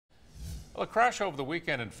Well, a crash over the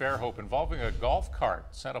weekend in Fairhope involving a golf cart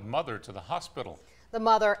sent a mother to the hospital. The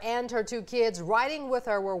mother and her two kids riding with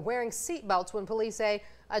her were wearing seatbelts when police say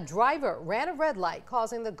a driver ran a red light,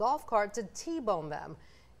 causing the golf cart to T-bone them.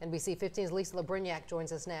 NBC 15's Lisa Labrignac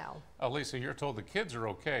joins us now. Lisa, you're told the kids are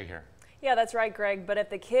okay here. Yeah, that's right, Greg. But if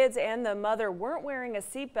the kids and the mother weren't wearing a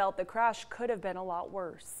seatbelt, the crash could have been a lot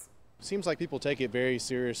worse. Seems like people take it very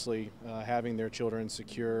seriously, having their children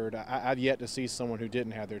secured. I've yet to see someone who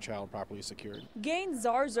didn't have their child properly secured. Gaines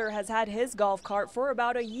Zarzer has had his golf cart for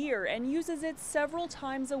about a year and uses it several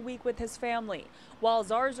times a week with his family. While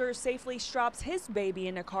Zarzer safely straps his baby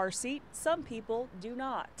in a car seat, some people do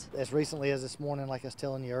not. As recently as this morning, like I was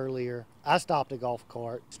telling you earlier, I stopped a golf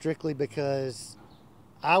cart strictly because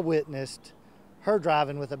I witnessed her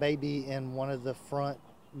driving with a baby in one of the front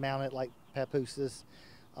mounted like papooses.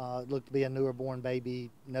 Looked to be a newer born baby,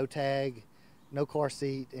 no tag, no car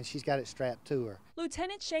seat, and she's got it strapped to her.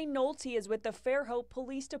 Lieutenant Shane Nolte is with the Fairhope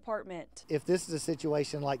Police Department. If this is a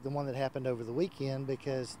situation like the one that happened over the weekend,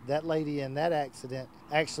 because that lady in that accident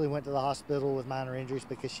actually went to the hospital with minor injuries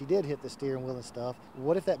because she did hit the steering wheel and stuff,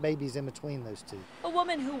 what if that baby's in between those two? A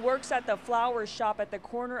woman who works at the flower shop at the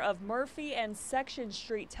corner of Murphy and Section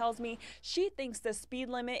Street tells me she thinks the speed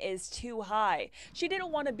limit is too high. She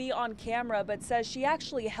didn't want to be on camera, but says she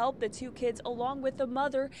actually helped the two kids along with the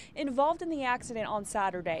mother involved in the accident on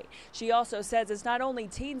Saturday. She also says it's not only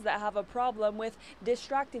teens that have a problem with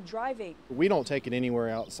distracted driving. We don't take it anywhere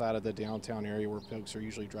outside of the downtown area where folks are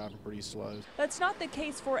usually driving pretty slow. That's not the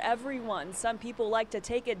case for everyone. Some people like to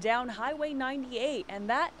take it down Highway 98, and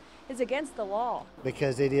that is against the law.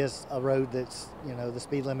 Because it is a road that's, the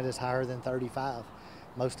speed limit is higher than 35.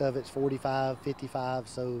 Most of it's 45, 55,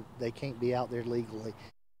 so they can't be out there legally.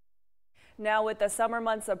 Now, with the summer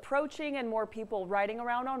months approaching and more people riding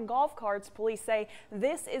around on golf carts, police say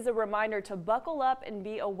this is a reminder to buckle up and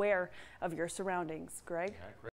be aware of your surroundings. Greg?